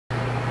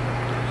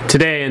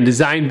Today in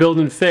Design,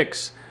 Build, and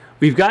Fix,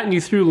 we've gotten you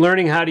through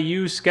learning how to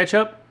use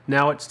Sketchup.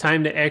 Now it's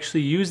time to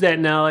actually use that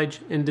knowledge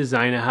and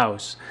design a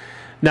house.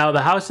 Now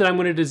the house that I'm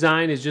going to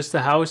design is just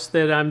the house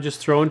that I'm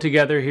just throwing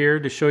together here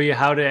to show you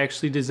how to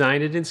actually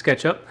design it in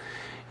Sketchup.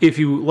 If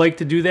you like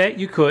to do that,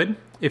 you could.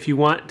 If you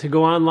want to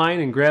go online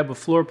and grab a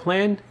floor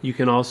plan, you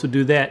can also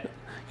do that.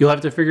 You'll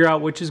have to figure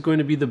out which is going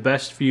to be the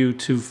best for you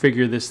to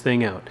figure this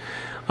thing out.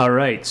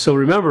 Alright, so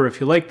remember, if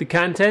you like the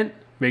content,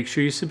 make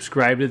sure you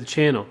subscribe to the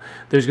channel.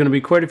 There's going to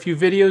be quite a few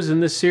videos in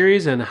this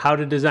series on how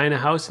to design a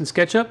house in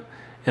SketchUp,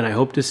 and I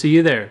hope to see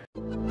you there.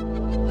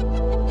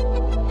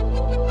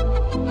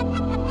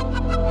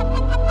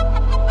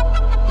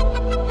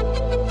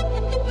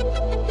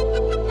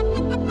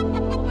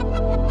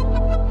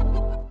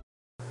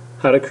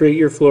 How to create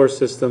your floor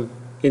system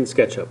in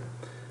SketchUp.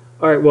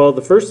 Alright, well,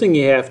 the first thing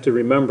you have to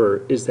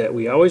remember is that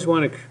we always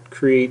want to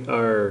create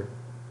our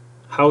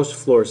house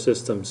floor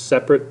system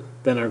separate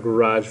than our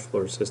garage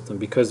floor system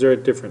because they're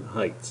at different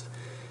heights.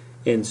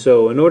 And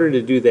so in order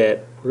to do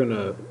that, we're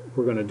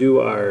gonna do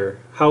our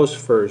house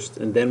first,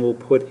 and then we'll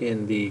put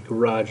in the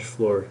garage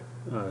floor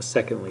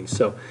secondly.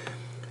 So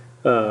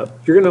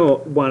you're gonna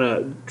want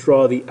to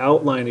draw the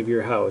outline of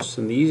your house,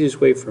 and the easiest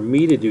way for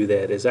me to do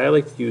that is I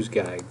like to use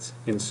guides.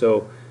 And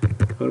so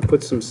I'm going to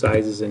put some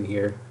sizes in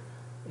here,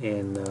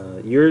 and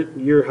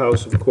your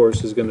house, of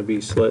course, is going to be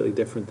slightly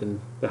different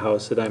than the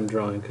house that I'm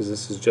drawing because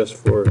this is just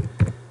for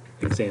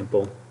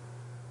example.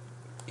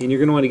 And you're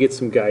going to want to get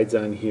some guides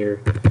on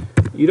here.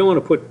 You don't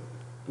want to put,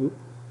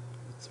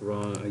 it's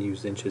wrong, I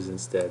used inches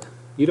instead.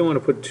 You don't want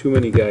to put too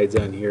many guides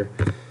on here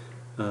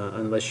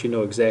unless you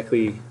know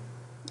exactly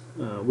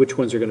which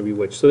ones are going to be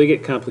which. So they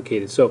get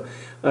complicated. So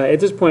at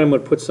this point I'm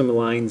going to put some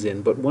lines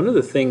in, but one of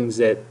the things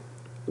that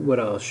what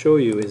I'll show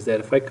you is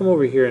that if I come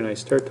over here and I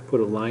start to put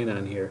a line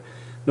on here,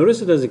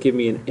 notice it doesn't give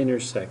me an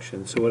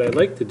intersection. So what I'd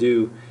like to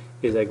do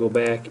is I go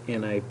back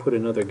and I put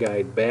another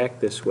guide back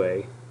this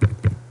way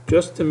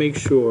just to make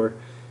sure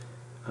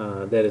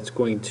that it's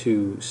going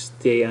to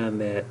stay on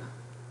that,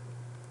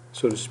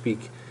 so to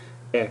speak,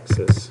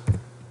 axis.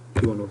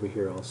 Do one over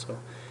here also.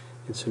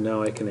 And so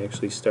now I can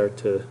actually start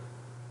to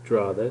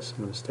draw this.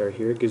 I'm going to start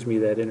here. It gives me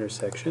that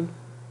intersection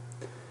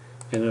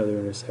and another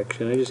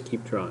intersection. I just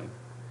keep drawing.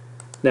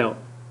 Now,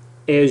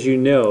 as you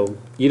know,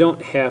 you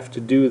don't have to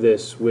do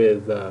this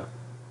with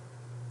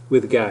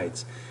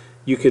guides.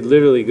 You could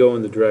literally go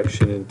in the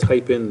direction and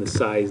type in the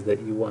size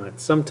that you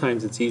want.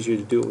 Sometimes it's easier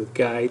to do it with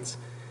guides.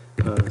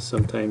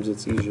 Sometimes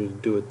it's easier to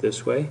do it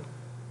this way.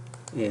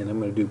 And I'm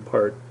going to do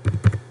part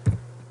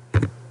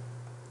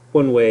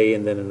one way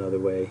and then another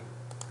way.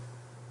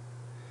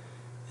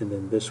 And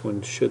then this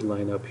one should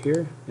line up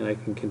here, and I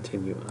can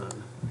continue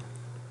on.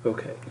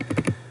 Okay.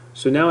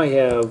 So now I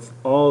have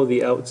all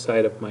the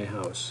outside of my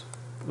house.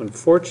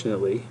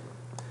 Unfortunately,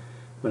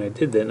 when I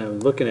did that and I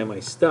was looking at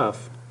my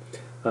stuff,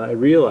 I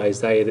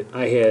realized I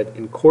had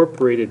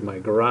incorporated my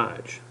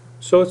garage.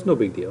 So it's no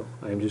big deal.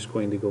 I'm just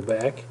going to go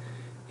back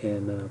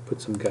and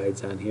put some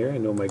guides on here. I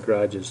know my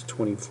garage is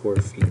 24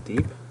 feet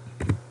deep.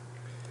 And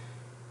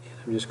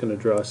I'm just going to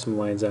draw some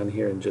lines on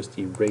here and just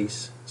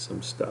erase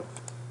some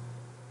stuff.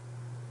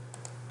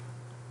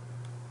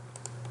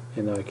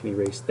 And now I can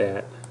erase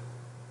that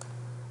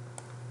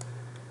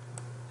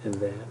and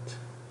that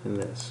and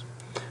this.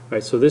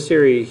 Alright, so this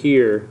area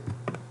here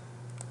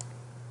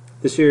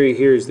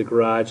is the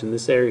garage, and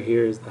this area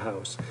here is the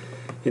house.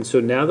 And so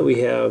now that we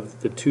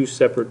have the two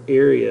separate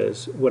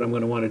areas, what I'm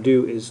going to want to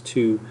do is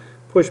to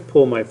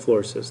push-pull my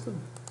floor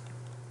system.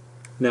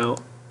 Now,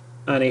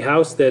 on a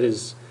house that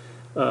is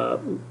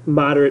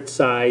moderate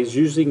size,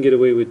 usually you can get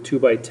away with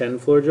 2x10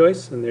 floor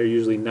joists, and they're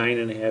usually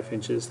 9.5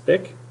 inches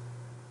thick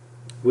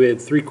with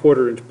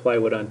 3/4 inch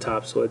plywood on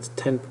top, so it's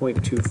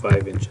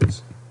 10.25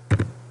 inches.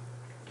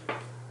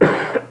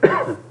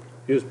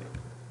 Excuse me.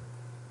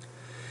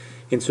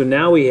 And so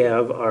now we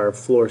have our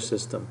floor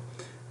system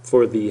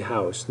for the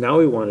house. Now what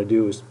we want to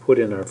do is put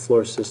in our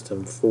floor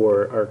system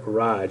for our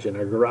garage, and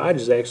our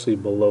garage is actually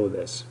below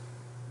this.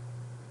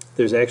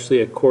 There's actually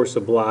a course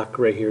of block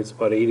right here. It's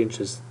about 8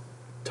 inches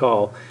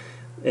tall,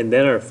 and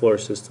then our floor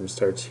system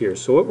starts here.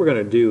 So what we're going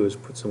to do is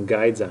put some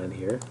guides on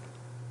here,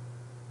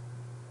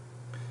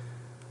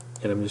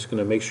 and I'm just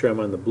going to make sure I'm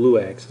on the blue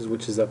axis,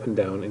 which is up and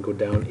down, and go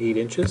down 8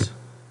 inches.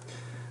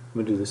 I'm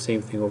going to do the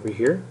same thing over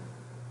here.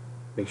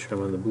 Make sure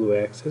I'm on the blue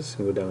axis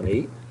and go down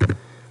 8.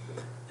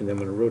 And then I'm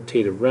going to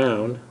rotate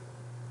around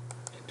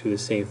and do the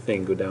same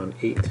thing, go down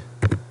 8. And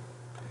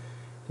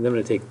then I'm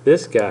going to take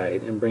this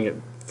guide and bring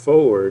it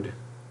forward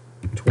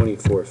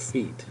 24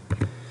 feet.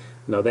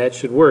 Now that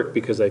should work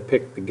because I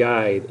picked the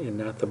guide and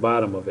not the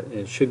bottom of it, and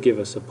it should give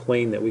us a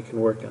plane that we can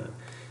work on.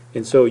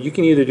 And so you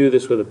can either do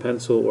this with a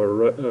pencil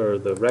or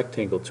the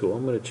rectangle tool.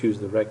 I'm going to choose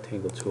the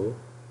rectangle tool.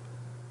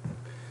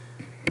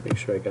 Make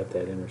sure I got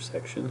that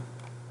intersection.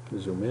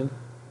 Zoom in.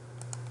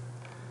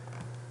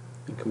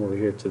 And come over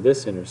here to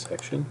this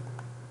intersection.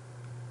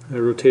 I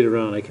rotate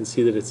around. I can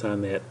see that it's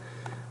on that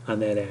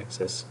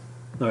axis.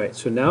 All right.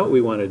 So now what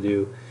we want to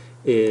do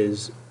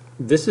is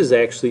this is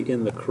actually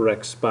in the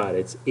correct spot.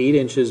 It's 8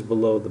 inches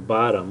below the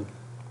bottom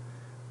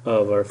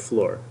of our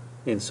floor.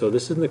 And so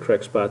this is in the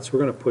correct spot, so we're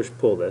going to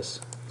push-pull this.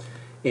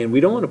 And we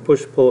don't want to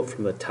push-pull it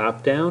from the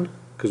top down,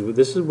 because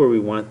this is where we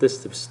want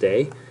this to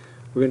stay.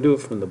 We're going to do it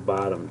from the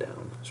bottom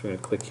down. So we're going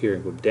to click here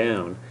and go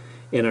down.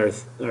 And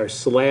our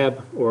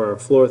slab, or our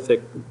floor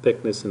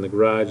thickness in the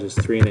garage is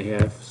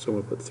 3.5, so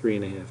we'll put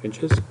 3.5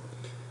 inches.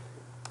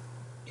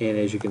 And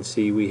as you can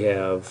see, we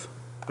have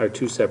our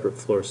two separate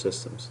floor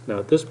systems. Now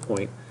at this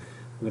point,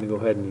 I'm going to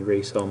go ahead and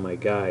erase all my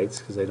guides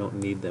because I don't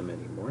need them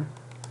anymore.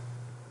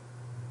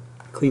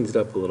 Cleans it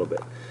up a little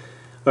bit.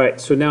 Alright,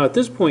 so now at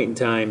this point in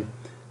time,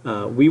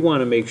 we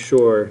want to make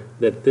sure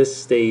that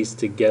this stays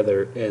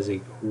together as a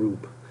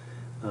group.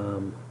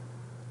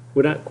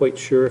 We're not quite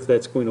sure if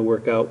that's going to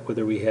work out,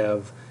 whether we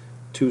have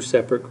two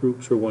separate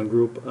groups or one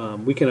group.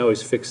 We can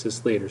always fix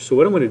this later. So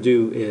what I'm going to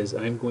do is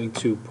I'm going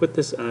to put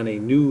this on a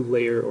new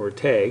layer or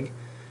tag.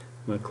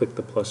 I'm going to click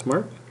the plus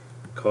mark,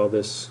 call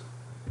this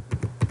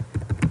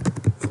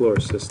floor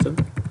system,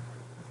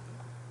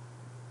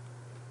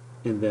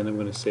 and then I'm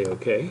going to say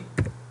OK.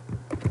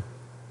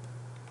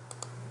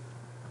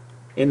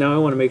 And now I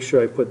want to make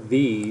sure I put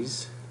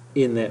these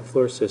in that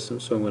floor system,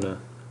 so I'm going to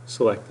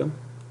select them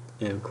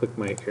and click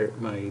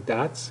my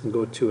dots and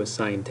go to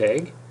assign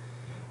tag.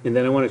 And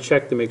then I want to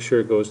check to make sure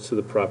it goes to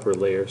the proper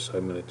layer, so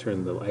I'm going to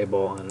turn the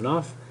eyeball on and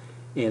off,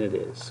 and it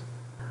is.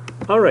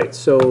 Alright,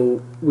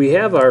 so we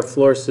have our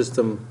floor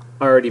system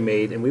already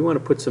made, and we want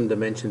to put some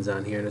dimensions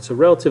on here, and it's a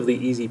relatively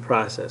easy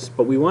process,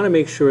 but we want to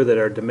make sure that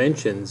our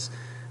dimensions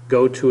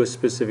go to a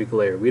specific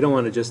layer. We don't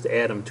want to just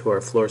add them to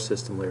our floor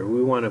system layer.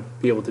 We want to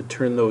be able to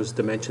turn those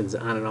dimensions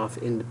on and off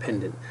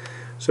independent.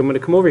 So I'm going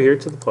to come over here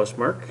to the plus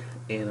mark,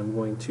 and I'm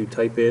going to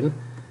type in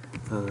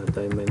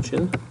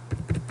dimension,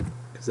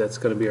 because that's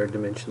going to be our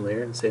dimension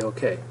layer, and say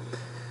OK.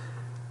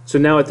 So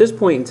now at this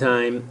point in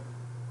time,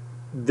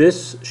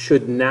 this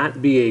should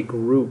not be a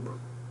group.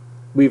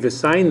 We've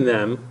assigned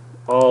them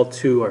all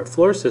to our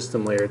floor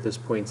system layer at this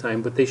point in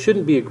time, but they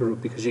shouldn't be a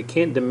group because you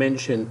can't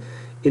dimension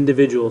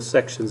individual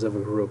sections of a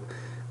group.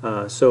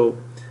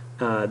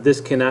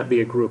 This cannot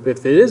be a group.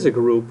 If it is a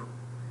group,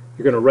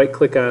 you're going to right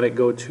click on it,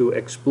 go to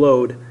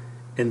explode,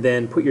 and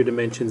then put your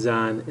dimensions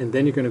on, and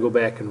then you're going to go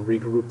back and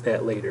regroup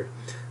that later.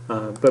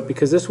 But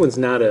because this one's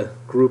not a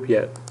group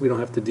yet, we don't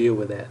have to deal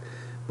with that.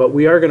 But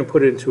we are going to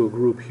put it into a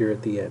group here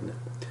at the end.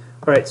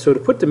 Alright, so to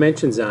put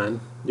dimensions on,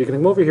 you're going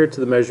to come over here to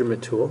the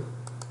measurement tool,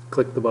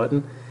 click the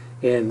button,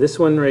 and this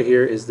one right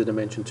here is the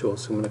dimension tool.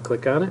 So I'm going to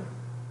click on it,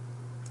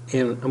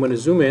 and I'm going to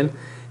zoom in,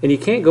 and you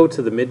can't go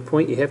to the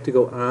midpoint, you have to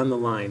go on the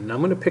line. And I'm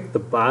going to pick the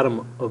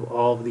bottom of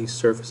all of these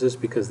surfaces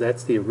because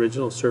that's the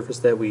original surface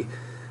that we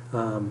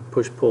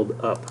push-pulled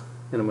up.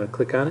 And I'm going to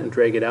click on it and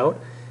drag it out.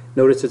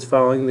 Notice it's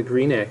following the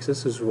green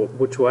axis, is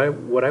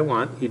what I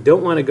want. You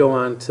don't want to go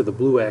on to the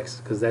blue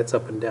axis because that's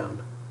up and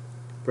down.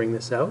 Bring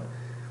this out,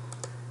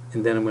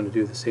 and then I'm going to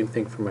do the same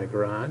thing for my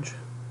garage.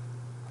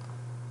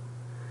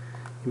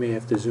 You may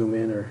have to zoom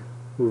in or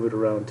move it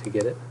around to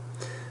get it.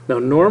 Now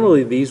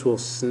normally these will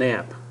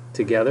snap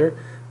together,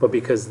 but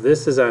because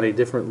this is on a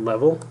different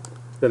level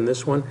than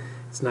this one,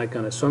 it's not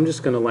going to. So I'm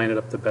just going to line it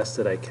up the best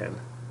that I can.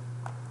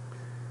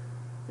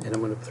 And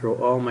I'm going to throw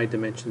all my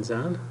dimensions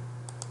on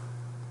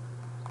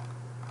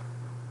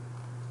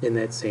in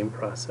that same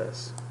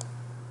process.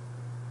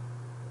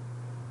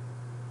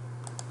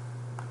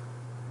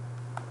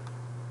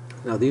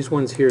 Now these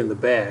ones here in the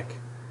back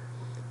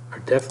are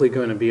definitely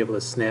going to be able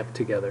to snap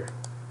together.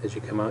 As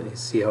you come out, you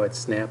see how it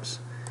snaps.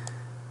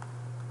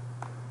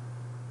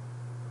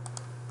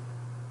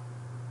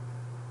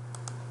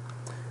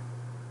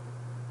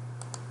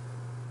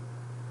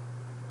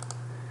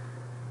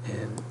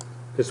 And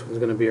this one's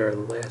going to be our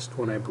last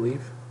one, I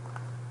believe.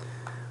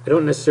 I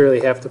don't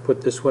necessarily have to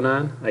put this one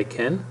on. I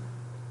can,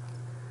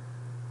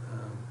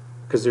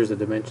 because there's a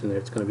dimension there.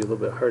 It's going to be a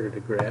little bit harder to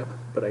grab,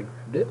 but I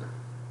grabbed it,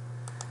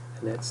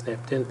 and that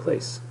snapped in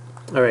place.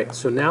 Alright,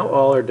 so now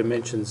all our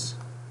dimensions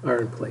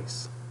are in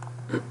place.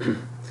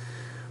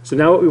 So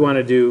now what we want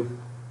to do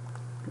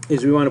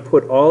is we want to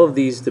put all of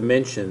these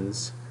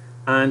dimensions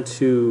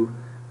onto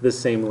the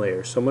same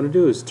layer. So what I'm going to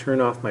do is turn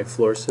off my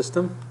floor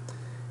system.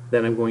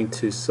 Then I'm going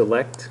to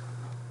select,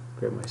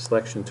 grab my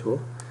selection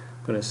tool.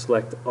 I'm going to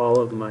select all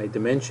of my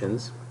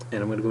dimensions,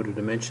 and I'm going to go to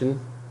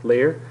dimension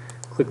layer,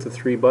 click the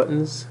three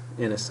buttons,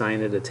 and assign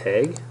it a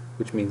tag,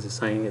 which means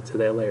assigning it to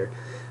that layer.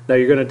 Now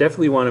you're going to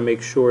definitely want to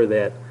make sure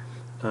that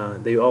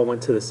they all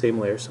went to the same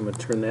layer, so I'm going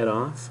to turn that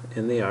off,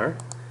 and they are.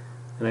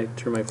 And I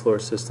turn my floor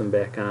system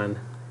back on,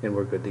 and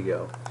we're good to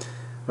go.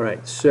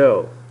 Alright,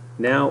 so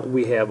now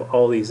we have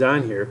all these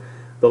on here.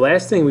 The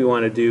last thing we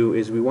want to do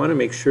is we want to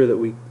make sure that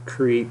we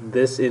create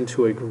this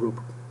into a group,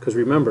 because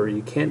remember,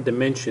 you can't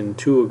dimension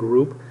to a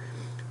group.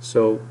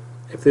 So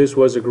if this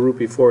was a group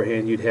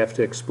beforehand, you'd have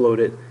to explode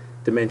it,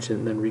 dimension,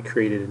 and then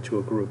recreate it into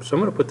a group. So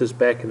I'm going to put this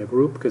back in a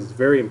group because it's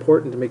very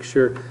important to make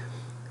sure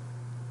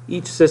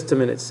each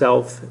system in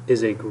itself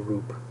is a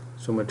group.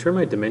 So I'm going to turn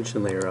my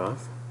dimension layer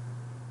off.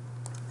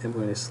 I'm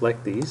going to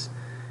select these,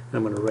 and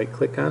I'm going to right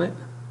click on it,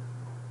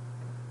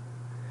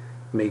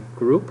 make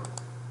group,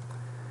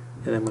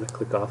 and I'm going to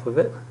click off of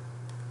it,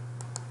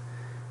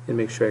 and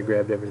make sure I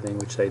grabbed everything,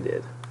 which I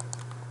did.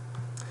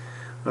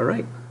 All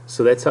right,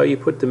 so that's how you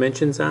put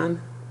dimensions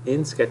on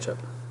in SketchUp.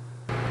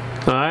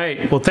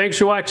 Alright, well thanks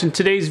for watching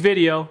today's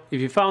video. If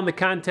you found the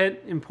content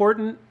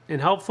important and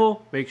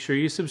helpful, make sure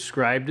you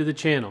subscribe to the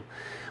channel.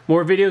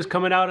 More videos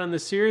coming out on the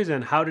series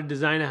on how to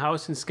design a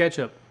house in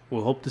SketchUp.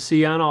 We'll hope to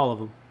see you on all of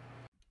them.